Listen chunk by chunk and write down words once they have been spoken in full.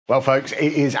Well, folks,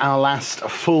 it is our last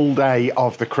full day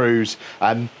of the cruise.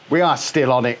 We are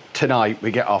still on it tonight.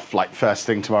 We get off like first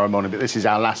thing tomorrow morning, but this is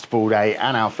our last full day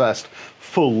and our first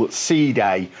full sea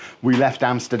day. We left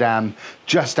Amsterdam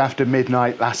just after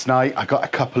midnight last night. I got a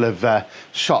couple of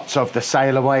shots of the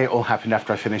sail away. It all happened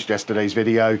after I finished yesterday's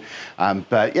video.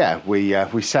 But yeah,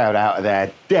 we sailed out of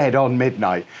there dead on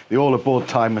midnight. The all aboard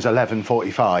time was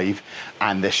 11:45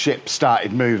 and the ship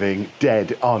started moving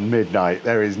dead on midnight.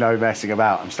 There is no messing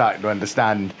about. I'm starting to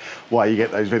understand why you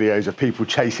get those videos of people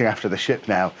chasing after the ship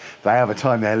now. They have a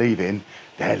time they're leaving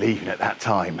at that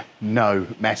time. No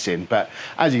messing. But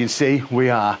as you can see, we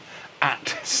are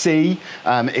at sea.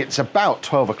 It's about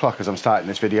 12 o'clock as I'm starting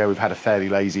this video. We've had a fairly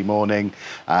lazy morning.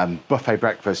 Buffet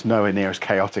breakfast nowhere near as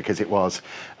chaotic as it was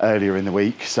earlier in the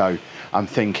week. So I'm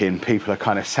thinking people are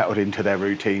kind of settled into their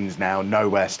routines now, know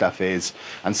where stuff is,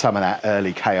 and some of that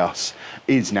early chaos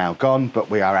is now gone. But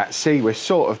we are at sea. We're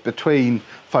sort of between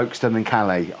Folkestone and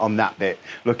Calais on that bit,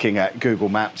 looking at Google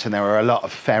Maps, and there are a lot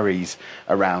of ferries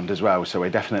around as well. So we're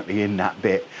definitely in that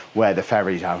bit where the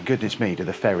ferries are. Goodness me, do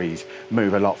the ferries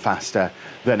move a lot faster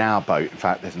than our boat. In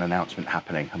fact, there's an announcement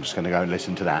happening. I'm just going to go and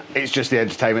listen to that. It's just the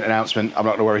entertainment announcement. I'm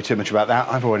not going to worry too much about that.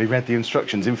 I've already read the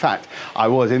instructions. In fact, I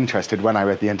was interested when I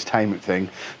read the entertainment thing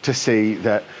to see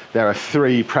that there are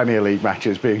 3 Premier League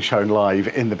matches being shown live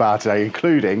in the bar today,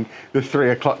 including the 3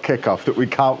 o'clock kickoff that we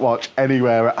can't watch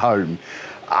anywhere at home.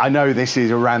 I know this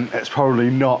is a rant that's probably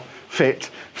not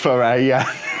fit for a,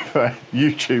 for a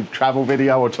YouTube travel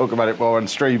video. We'll talk about it more on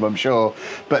stream, I'm sure.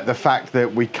 But the fact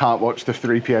that we can't watch the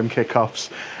 3 PM kickoffs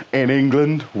in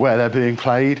England where they're being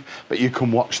played, but you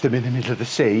can watch them in the middle of the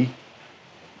sea,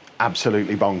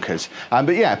 absolutely bonkers.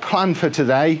 But yeah, plan for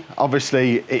today.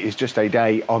 Obviously, it is just a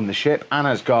day on the ship.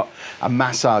 Anna's got a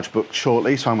massage booked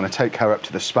shortly, so I'm going to take her up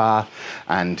to the spa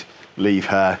and leave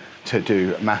her to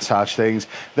do massage things.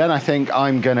 Then I think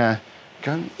I'm gonna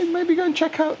maybe go and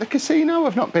check out the casino.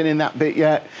 I've not been in that bit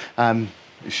yet. Is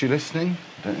she listening?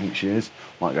 I don't think she is.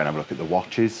 Might go and have a look at the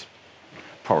watches.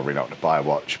 Probably not to buy a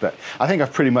watch, but I think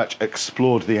I've pretty much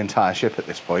explored the entire ship at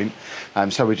this point.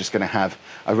 So we're just going to have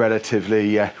a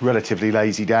relatively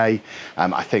lazy day.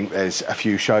 I think there's a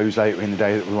few shows later in the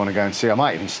day that we want to go and see. I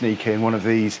might even sneak in one of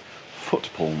these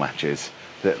football matches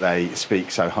that they speak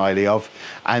so highly of.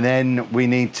 And then we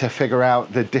need to figure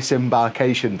out the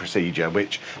disembarkation procedure,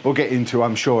 which we'll get into,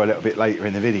 I'm sure, a little bit later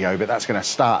in the video, but that's going to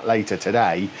start later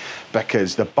today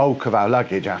because the bulk of our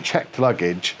luggage, our checked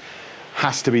luggage,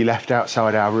 has to be left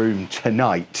outside our room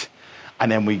tonight.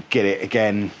 And then we get it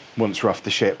again once we're off the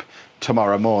ship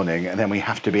tomorrow morning. And then we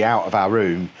have to be out of our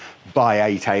room by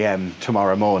 8 AM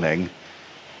tomorrow morning.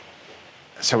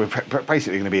 So we're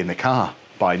basically going to be in the car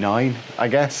by 9, I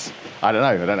guess. I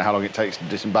don't know how long it takes to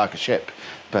disembark a ship,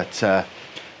 but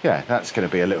yeah, that's going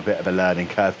to be a little bit of a learning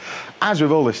curve. As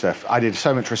with all this stuff, I did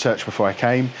so much research before I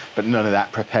came, but none of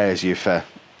that prepares you for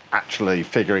actually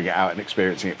figuring it out and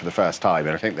experiencing it for the first time.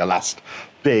 And I think the last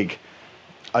big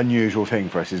unusual thing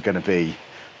for us is going to be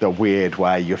the weird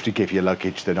way you have to give your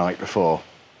luggage the night before.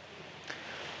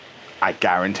 I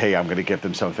guarantee I'm going to give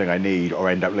them something I need or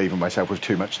end up leaving myself with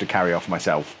too much to carry off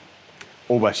myself.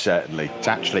 Almost certainly. It's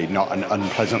actually not an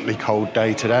unpleasantly cold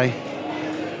day today.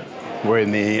 We're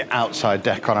in the outside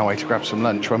deck on our way to grab some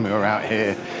lunch. When we were out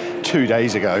here 2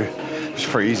 days ago, it was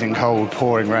freezing cold,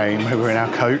 pouring rain. We were in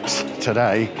our coats.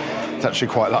 Today, there's actually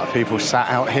quite a lot of people sat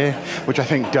out here, which I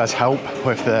think does help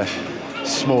with the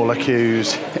smaller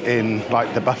queues in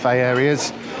like the buffet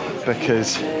areas,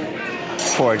 because,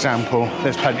 for example,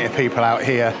 there's plenty of people out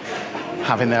here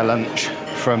having their lunch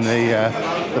from the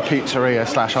pizzeria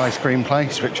 / ice cream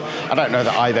place, which I don't know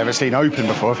that I've ever seen open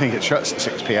before. I think it shuts at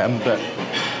 6 PM, but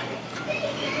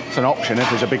it's an option if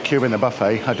there's a big queue in the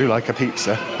buffet. I do like a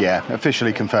pizza. Yeah,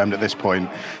 officially confirmed at this point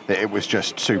that it was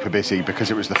just super busy because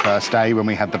it was the first day when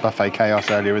we had the buffet chaos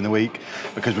earlier in the week,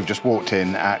 because we've just walked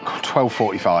in at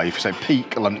 12:45, so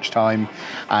peak lunchtime,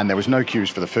 and there was no queues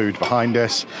for the food behind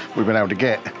us. We've been able to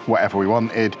get whatever we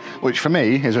wanted, which for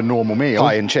me is a normal meal.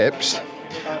 Pie and chips.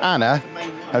 Anna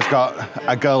has got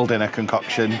a girl dinner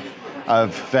concoction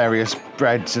of various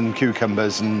breads and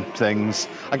cucumbers and things.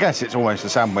 I guess it's almost a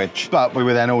sandwich, but we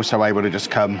were then also able to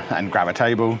just come and grab a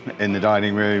table in the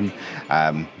dining room,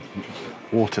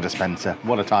 water dispenser.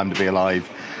 What a time to be alive.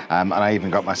 And I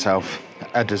even got myself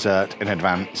a dessert in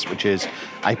advance, which is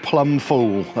a plum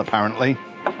fool, apparently,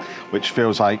 which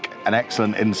feels like an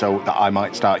excellent insult that I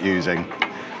might start using.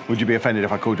 Would you be offended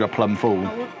if I called you a plum fool?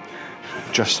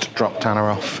 Just dropped Anna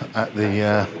off at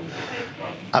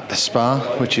the spa,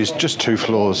 which is just 2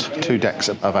 floors, 2 decks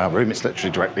above our room. It's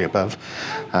literally directly above,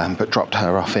 but dropped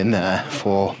her off in there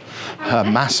for her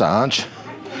massage,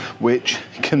 which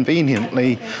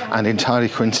conveniently and entirely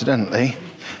coincidentally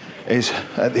is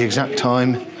at the exact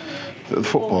time that the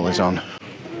football is on.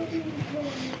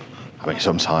 I mean,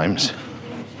 sometimes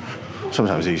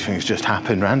these things just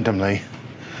happen randomly.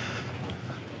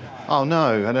 Oh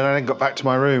no, and then I got back to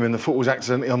my room and the football's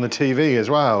accidentally on the TV as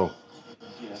well.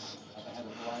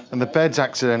 And the bed's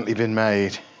accidentally been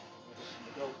made.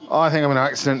 Oh, I think I'm going to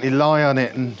accidentally lie on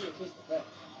it and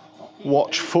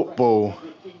watch football.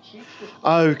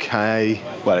 Okay.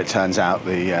 Well, it turns out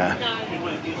the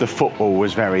football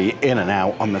was very in and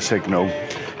out on the signal,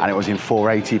 and it was in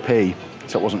 480p,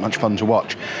 so it wasn't much fun to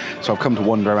watch. So I've come to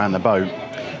wander around the boat.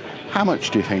 How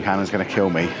much do you think Anna's going to kill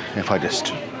me if I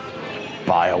just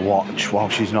buy a watch while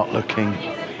she's not looking?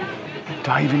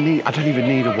 I don't even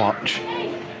need a watch.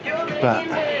 But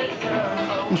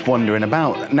I'm just wandering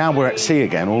about. Now we're at sea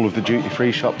again. All of the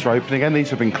duty-free shops are open again. These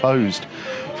have been closed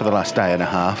for the last day and a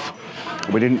half.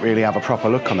 We didn't really have a proper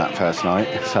look on that first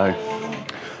night, so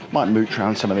might mooch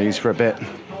around some of these for a bit.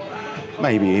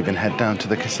 Maybe even head down to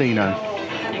the casino.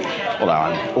 Although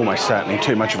I'm almost certainly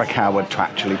too much of a coward to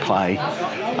actually play.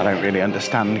 I don't really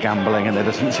understand gambling, and there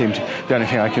doesn't seem to... The only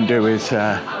thing I can do is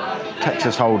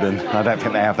Texas Hold'em. I don't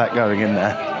think they have that going in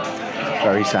there.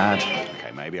 Very sad.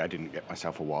 Okay, maybe I didn't get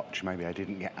myself a watch. Maybe I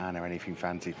didn't get Anna anything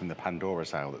fancy from the Pandora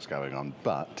sale that's going on,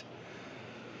 but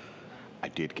I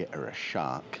did get her a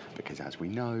shark, because as we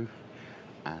know,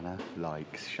 Anna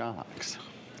likes sharks.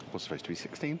 It was supposed to be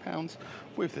 £16.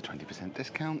 With the 20%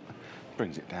 discount,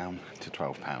 brings it down to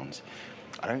 £12.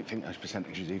 I don't think those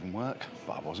percentages even work,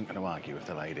 but I wasn't going to argue with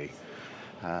the lady.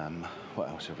 What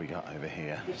else have we got over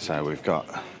here? So we've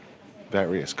got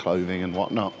various clothing and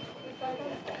whatnot.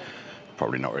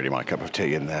 Probably not really my cup of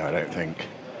tea in there, I don't think.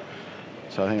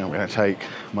 So I think I'm going to take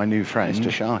my new friend,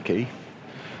 Mr. Sharky,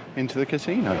 into the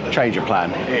casino. Change of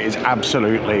plan. It is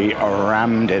absolutely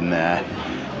rammed in there.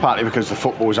 Partly because the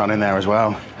football's on in there as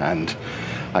well, and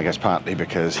I guess partly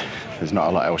because there's not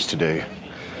a lot else to do,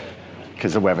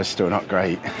 because the weather's still not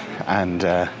great, and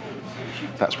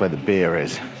that's where the beer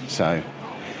is. So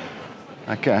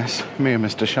I guess me and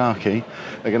Mr. Sharky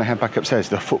are going to head back upstairs.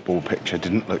 The football picture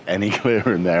didn't look any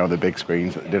clearer in there on the big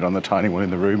screens that it did on the tiny one in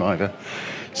the room either.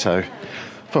 So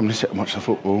if I'm going to sit and watch the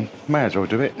football, may as well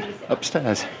do it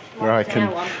upstairs, where I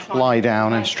can lie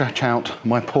down and stretch out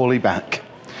my poorly back.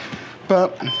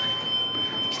 But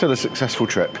still a successful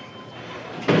trip.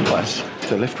 Plus,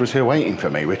 the lift was here waiting for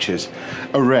me, which is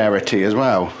a rarity as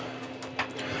well.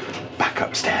 Back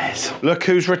upstairs. Look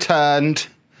who's returned.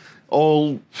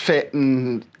 All fit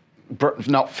and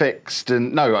not fixed,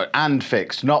 and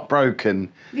fixed, not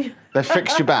broken. They've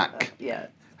fixed your back. Yeah.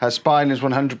 Her spine is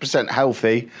 100%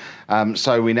 healthy,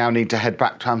 so we now need to head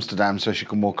back to Amsterdam so she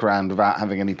can walk around without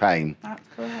having any pain. That's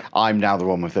correct. I'm now the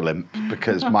one with the limp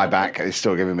because my back is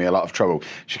still giving me a lot of trouble.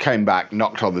 She came back,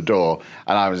 knocked on the door,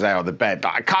 and I was there on the bed.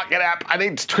 I can't get up. I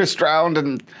need to twist round,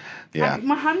 and yeah.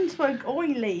 My hands were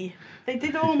oily. They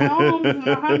did all my arms and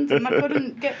my hands, and I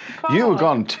couldn't get the car. You were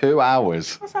gone 2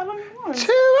 hours. That's how long it was.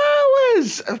 2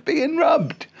 hours of being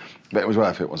rubbed. But it was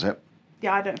worth it, was it?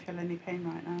 Yeah, I don't feel any pain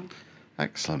right now.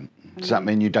 Excellent. Does that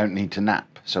mean you don't need to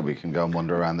nap so we can go and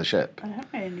wander around the ship? I don't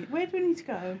really. Where do we need to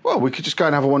go? Well, we could just go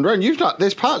and have a wander around.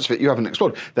 There's parts of it you haven't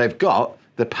explored. They've got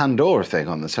the Pandora thing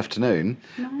on this afternoon,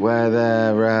 where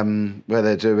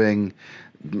they're doing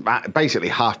basically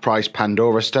half-price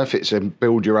Pandora stuff. It's a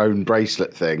build-your-own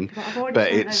bracelet thing,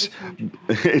 but it's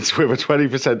with a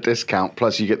 20% discount,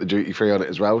 plus you get the duty-free on it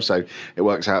as well, so it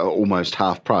works out at almost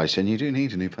half price, and you do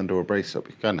need a new Pandora bracelet.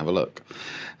 You can go and have a look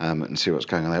and see what's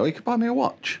going on there. Or you could buy me a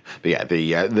watch. But yeah,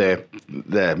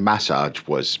 the massage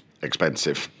was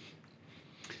expensive.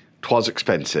 'Twas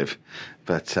expensive,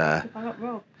 but I got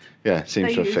robbed. yeah,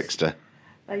 seems to have fixed her.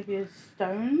 They used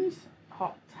stones,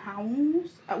 hot towels.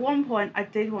 At one point, I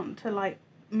did want to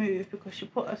move because she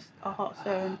put a hot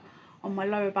stone on my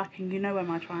lower back, and you know where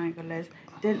my triangle is.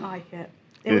 Didn't like it.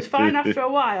 It was fine after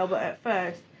a while, but at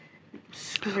first,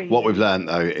 screaming. What we've learned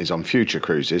though is on future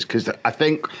cruises, because I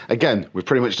think again we've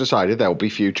pretty much decided there will be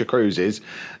future cruises.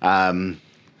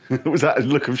 Was that a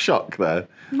look of shock there?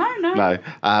 No.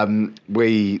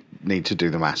 We need to do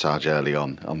the massage early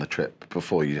on the trip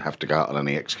before you have to go out on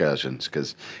any excursions,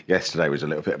 because yesterday was a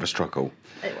little bit of a struggle.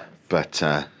 It was.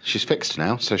 But she's fixed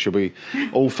now, so she'll be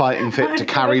all fighting fit to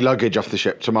carry luggage off the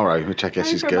ship tomorrow, which I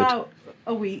guess is good. About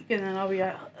a week, and then I'll be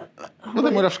like... Well,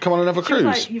 then we'll have to come on another cruise.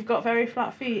 Like, you've got very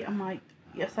flat feet. I'm like,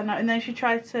 yes, I know. And then she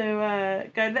tried to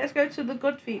let's go to the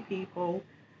good feet people.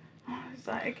 I was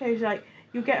like, okay. She's like,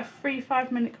 you'll get a free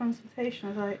 5-minute consultation.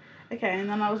 I was like, okay. And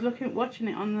then I was watching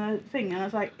it on the thing, and I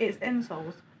was like, it's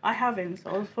insoles. I have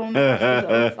insoles from the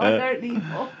results. I don't need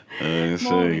more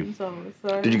insoles.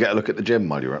 So. Did you get a look at the gym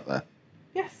while you were up there?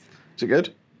 Yes. Is it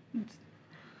good? It's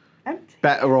empty.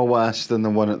 Better or worse than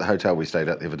the one at the hotel we stayed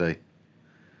at the other day?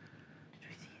 Did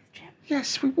we see the gym?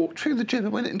 Yes, we walked through the gym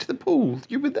and went into the pool.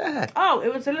 You were there. Oh,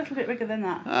 it was a little bit bigger than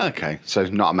that. Okay, so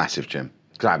not a massive gym.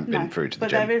 Because I haven't been through to the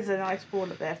gym. But there is a nice pool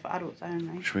up there for adults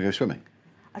only. Should we go swimming?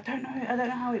 I don't know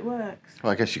how it works.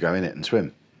 Well, I guess you go in it and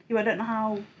swim. Yeah, I don't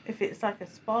know if it's like a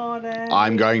spa there.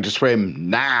 I'm going to swim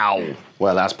now.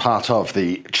 Well, as part of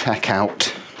the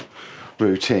checkout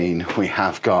routine, we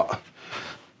have got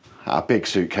our big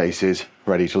suitcases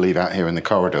ready to leave out here in the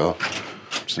corridor.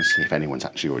 Just to see if anyone's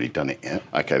actually already done it yet.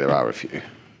 Okay, there are a few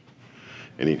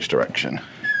in each direction.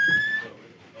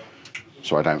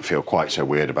 So I don't feel quite so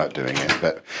weird about doing it,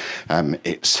 but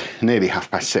it's nearly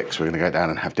 6:30. We're going to go down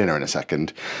and have dinner in a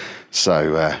second.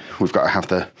 So we've got to have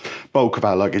the bulk of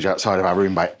our luggage outside of our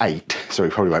room by 8, so we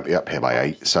probably won't be up here by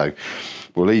 8. So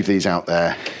we'll leave these out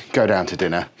there, go down to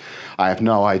dinner. I have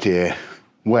no idea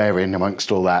where in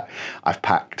amongst all that I've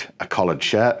packed a collared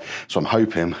shirt, so I'm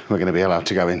hoping we're going to be allowed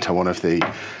to go into one of the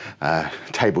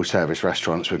table service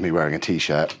restaurants with me wearing a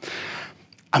t-shirt.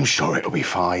 I'm sure it'll be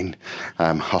fine.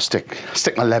 I'll stick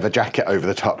my leather jacket over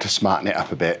the top to smarten it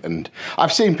up a bit, and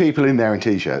I've seen people in there in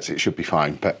t-shirts. It should be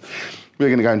fine, but we're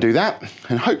going to go and do that,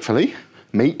 and hopefully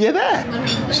meet you there.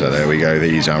 So there we go.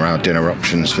 These are our dinner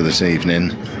options for this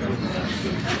evening.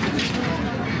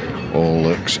 All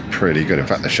looks pretty good. In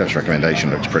fact, the chef's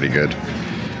recommendation looks pretty good.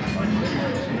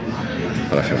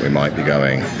 But I think we might be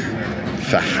going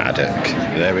for haddock.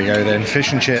 There we go then.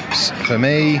 Fish and chips for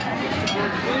me.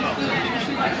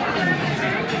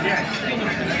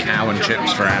 Cow and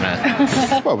chips for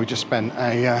Anna. Well, we just spent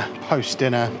a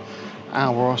post-dinner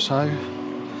hour or so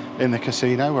in the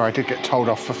casino where I did get told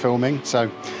off for filming, so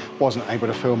wasn't able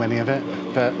to film any of it.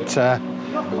 But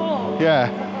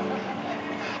yeah,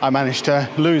 I managed to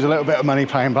lose a little bit of money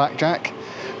playing blackjack,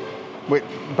 but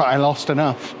I lost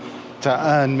enough to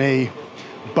earn me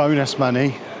bonus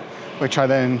money, which I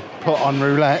then put on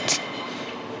roulette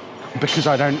because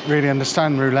I don't really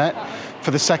understand roulette. For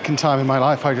the second time in my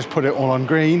life, I just put it all on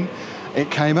green.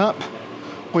 It came up,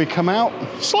 we come out,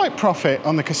 slight profit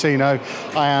on the casino.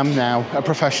 I am now a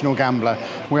professional gambler.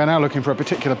 We are now looking for a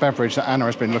particular beverage that Anna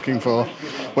has been looking for,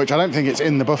 which I don't think it's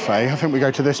in the buffet. I think we go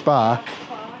to this bar,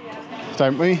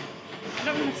 don't we? I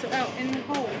don't want to sit out in the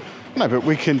hall. No, but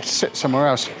we can sit somewhere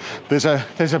else. There's a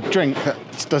drink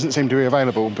that doesn't seem to be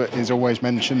available, but is always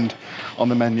mentioned on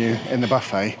the menu in the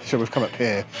buffet. So we've come up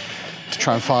here to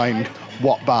try and find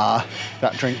what bar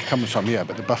that drink comes from. Yeah,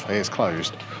 but the buffet is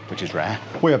closed, which is rare.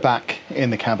 We are back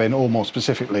in the cabin, or more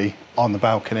specifically on the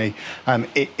balcony.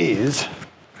 It is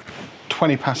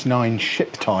 9:20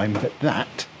 ship time, but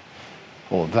that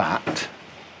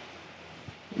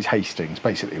is Hastings.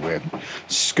 Basically, we're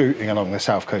scooting along the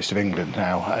south coast of England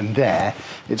now, and there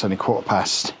it's only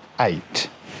 8:15.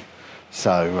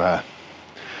 So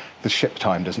the ship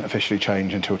time doesn't officially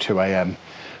change until 2 a.m.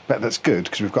 But that's good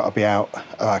because we've got to be out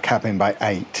of our cabin by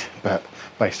 8. But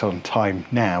based on time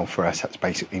now for us, that's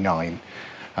basically 9.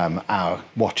 Our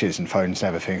watches and phones and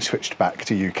everything switched back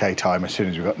to UK time as soon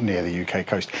as we got near the UK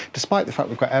coast, despite the fact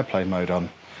we've got airplane mode on.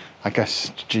 I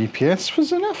guess GPS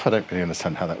was enough. I don't really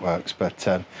understand how that works, but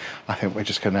I think we're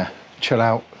just going to chill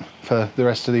out for the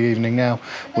rest of the evening now.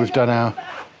 We've done our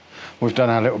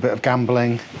little bit of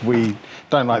gambling. We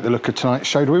don't like the look of tonight's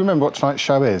show. Do we remember what tonight's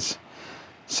show is?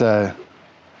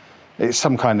 It's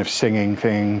some kind of singing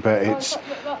thing, but it's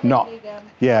not.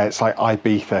 Yeah, it's like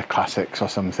Ibiza Classics or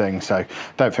something. So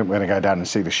don't think we're going to go down and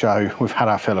see the show. We've had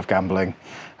our fill of gambling.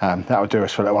 That will do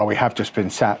us for a little while. We have just been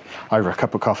sat over a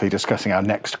cup of coffee discussing our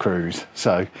next cruise.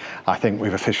 So I think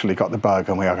we've officially got the bug,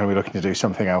 and we are going to be looking to do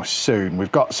something else soon.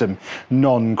 We've got some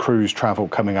non-cruise travel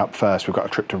coming up first. We've got a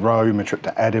trip to Rome, a trip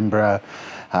to Edinburgh.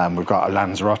 We've got a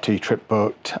Lanzarote trip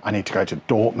booked. I need to go to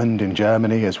Dortmund in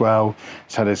Germany as well.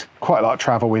 So there's quite a lot of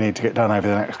travel we need to get done over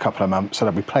the next couple of months. So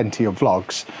there'll be plenty of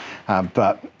vlogs.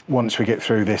 But once we get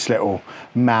through this little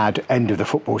mad end of the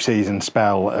football season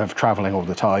spell of traveling all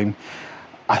the time,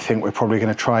 I think we're probably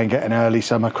going to try and get an early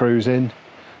summer cruise in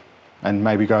and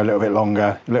maybe go a little bit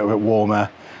longer, a little bit warmer,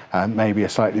 maybe a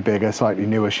slightly bigger, slightly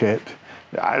newer ship.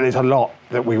 There's a lot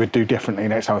that we would do differently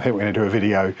next time. I think we're going to do a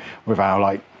video with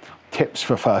our tips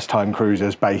for first-time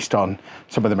cruisers based on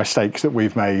some of the mistakes that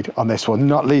we've made on this one,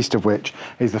 not least of which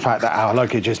is the fact that our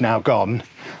luggage is now gone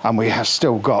and we have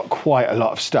still got quite a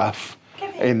lot of stuff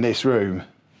in this room.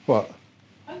 What?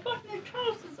 I've got no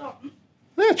trousers on.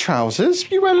 They're trousers.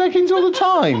 You wear leggings all the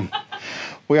time.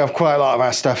 We have quite a lot of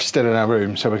our stuff still in our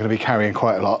room, so we're going to be carrying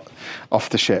quite a lot off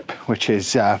the ship, which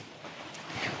is, I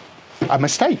a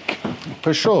mistake,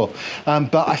 for sure.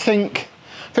 But I think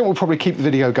we'll probably keep the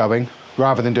video going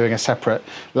rather than doing a separate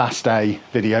last day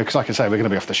video, because like I say, we're going to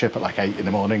be off the ship at like 8 in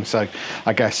the morning. So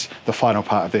I guess the final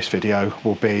part of this video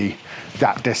will be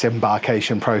that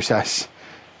disembarkation process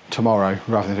tomorrow,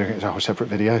 rather than doing it as a whole separate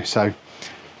video. So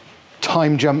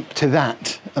time jump to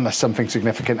that, unless something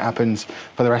significant happens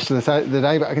for the rest of the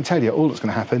day. But I can tell you, all that's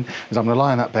going to happen is I'm going to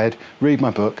lie in that bed, read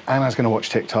my book, and I was going to watch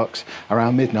TikToks.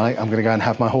 Around midnight, I'm going to go and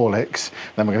have my Horlicks,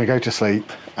 then we're going to go to sleep,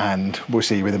 and we'll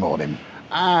see you in the morning.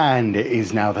 And it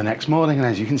is now the next morning, and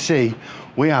as you can see,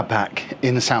 we are back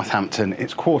in Southampton.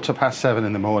 It's 7:15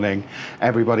 in the morning.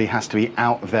 Everybody has to be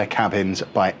out of their cabins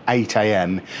by 8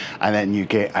 AM, and then you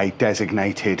get a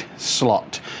designated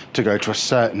slot to go to a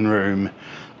certain room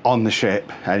on the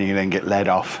ship, and you then get led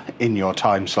off in your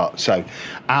time slot. So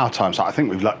our time slot, I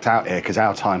think we've lucked out here, because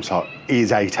our time slot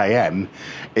is 8 AM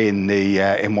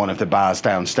in one of the bars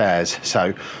downstairs.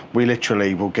 So we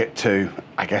literally will get to,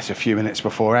 I guess, a few minutes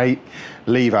before 8,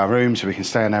 leave our room so we can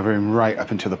stay in our room right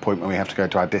up until the point when we have to go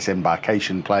to our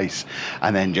disembarkation place,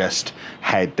 and then just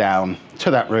head down to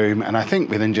that room. And I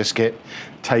think we then just get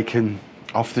taken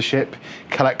off the ship,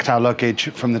 collect our luggage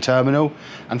from the terminal,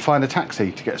 and find a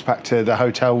taxi to get us back to the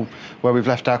hotel where we've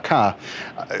left our car.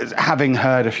 Having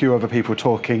heard a few other people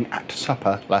talking at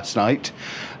supper last night,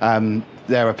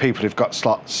 there are people who've got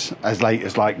slots as late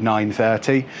as like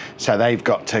 9:30, so they've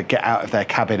got to get out of their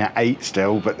cabin at 8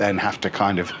 still, but then have to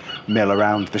kind of mill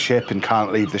around the ship and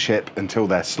can't leave the ship until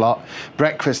their slot.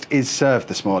 Breakfast is served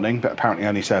this morning, but apparently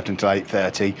only served until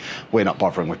 8:30. We're not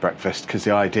bothering with breakfast, because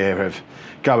the idea of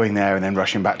going there and then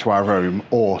rushing back to our room,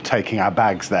 or taking our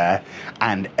bags there,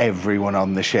 and everyone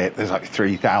on the ship, there's like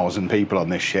 3,000 people on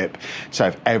this ship, so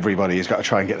if everybody has got to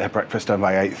try and get their breakfast done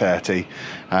by 8:30,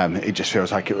 it just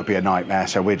feels like it would be a nightmare.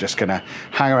 So we're just going to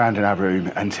hang around in our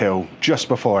room until just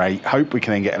before 8. Hope we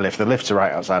can then get a lift. The lifts are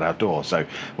right outside our door, so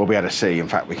we'll be able to see. In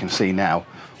fact, we can see now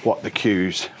what the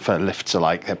queues for lifts are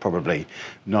like. They're probably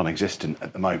non-existent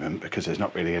at the moment, because there's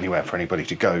not really anywhere for anybody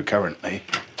to go currently.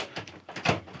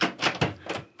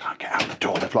 Can't get out the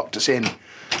door, they've locked us in.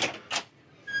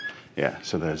 Yeah,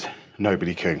 so there's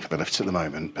nobody queuing for the lifts at the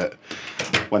moment, but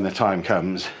when the time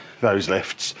comes, those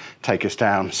lifts take us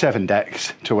down 7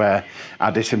 decks to where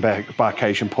our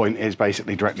disembarkation point is,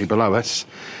 basically directly below us,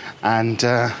 and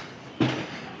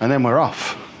then we're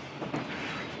off.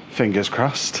 Fingers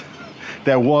crossed.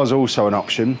 There was also an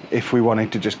option, if we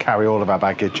wanted to just carry all of our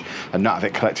baggage and not have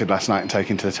it collected last night and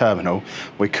taken to the terminal,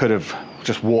 we could have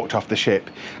just walked off the ship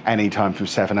any time from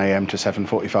 7 AM to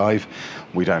 7:45.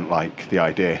 We don't like the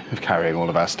idea of carrying all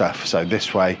of our stuff, so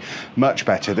this way, much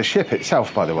better. The ship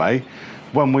itself, by the way,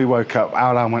 when we woke up,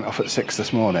 our alarm went off at 6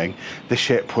 this morning. The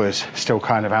ship was still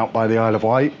kind of out by the Isle of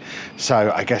Wight,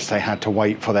 so I guess they had to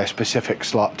wait for their specific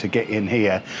slot to get in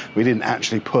here. We didn't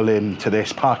actually pull into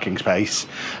this parking space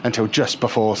until just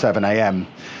before 7 AM.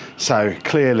 So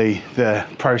clearly the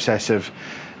process of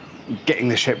getting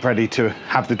the ship ready to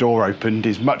have the door opened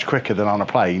is much quicker than on a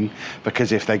plane,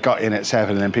 because if they got in at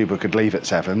 7 and then people could leave at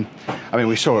 7, I mean,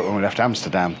 we saw it when we left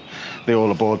Amsterdam. The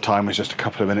all aboard time was just a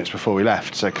couple of minutes before we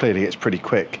left, so clearly it's pretty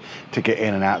quick to get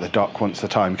in and out of the dock once the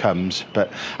time comes.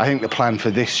 But I think the plan for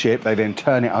this ship, they then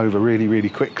turn it over really, really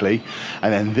quickly,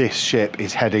 and then this ship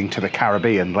is heading to the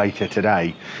Caribbean later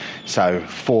today. So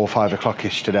 4 or 5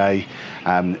 o'clock-ish today,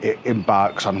 it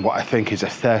embarks on what I think is a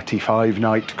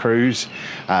 35-night cruise,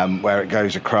 where it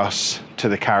goes across to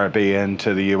the Caribbean,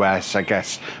 to the US, I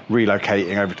guess,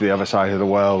 relocating over to the other side of the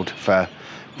world for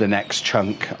the next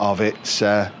chunk of its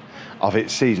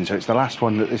season. So it's the last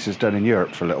one that this has done in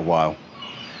Europe for a little while.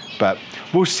 But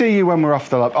we'll see you when we're off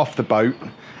the boat,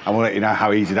 and we'll let you know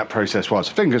how easy that process was.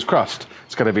 Fingers crossed,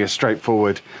 it's going to be as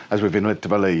straightforward as we've been led to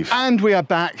believe. And we are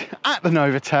back at the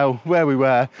Novotel, where we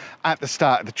were at the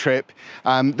start of the trip.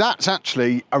 That's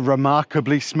actually a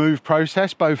remarkably smooth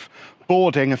process, both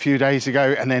boarding a few days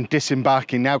ago and then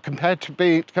disembarking. Now, compared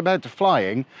to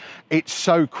flying, it's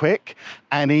so quick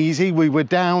and easy. We were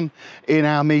down in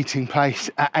our meeting place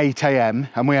at 8 AM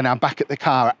and we are now back at the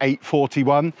car at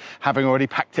 8:41, having already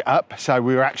packed it up. So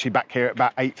we were actually back here at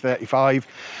about 8:35.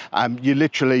 You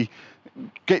literally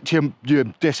get to your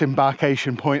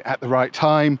disembarkation point at the right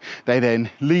time. They then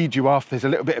lead you off. There's a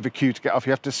little bit of a queue to get off.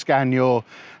 You have to scan your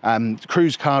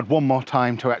cruise card one more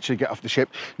time to actually get off the ship.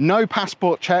 No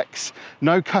passport checks,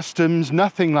 no customs,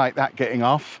 nothing like that getting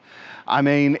off. I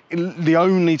mean, the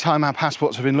only time our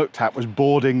passports have been looked at was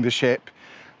boarding the ship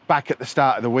back at the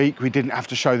start of the week. We didn't have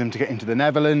to show them to get into the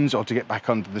Netherlands or to get back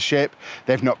onto the ship.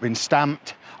 They've not been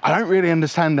stamped. I don't really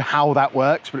understand how that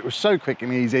works, but it was so quick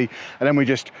and easy. And then we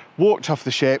just walked off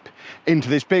the ship into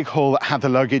this big hall that had the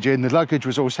luggage in. The luggage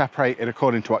was all separated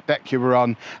according to what deck you were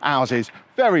on. Ours is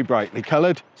very brightly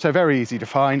coloured, so very easy to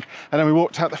find. And then we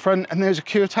walked out the front and there's a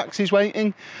queue of taxis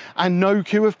waiting and no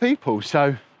queue of people.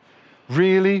 So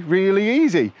really, really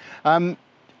easy.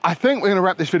 I think we're going to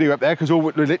wrap this video up there because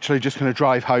we're literally just going to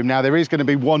drive home now. There is going to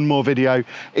be one more video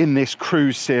in this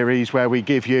cruise series where we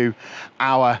give you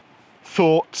our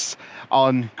thoughts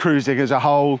on cruising as a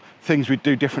whole, things we'd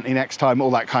do differently next time,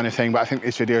 all that kind of thing. But I think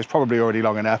this video is probably already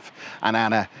long enough and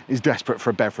Anna is desperate for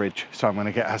a beverage. So I'm going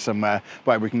to get her somewhere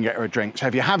where we can get her a drink. So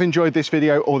if you have enjoyed this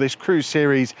video or this cruise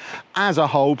series as a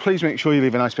whole, please make sure you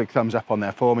leave a nice big thumbs up on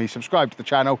there for me. Subscribe to the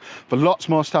channel for lots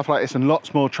more stuff like this and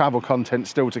lots more travel content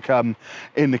still to come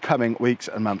in the coming weeks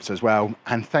and months as well.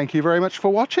 And thank you very much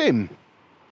for watching.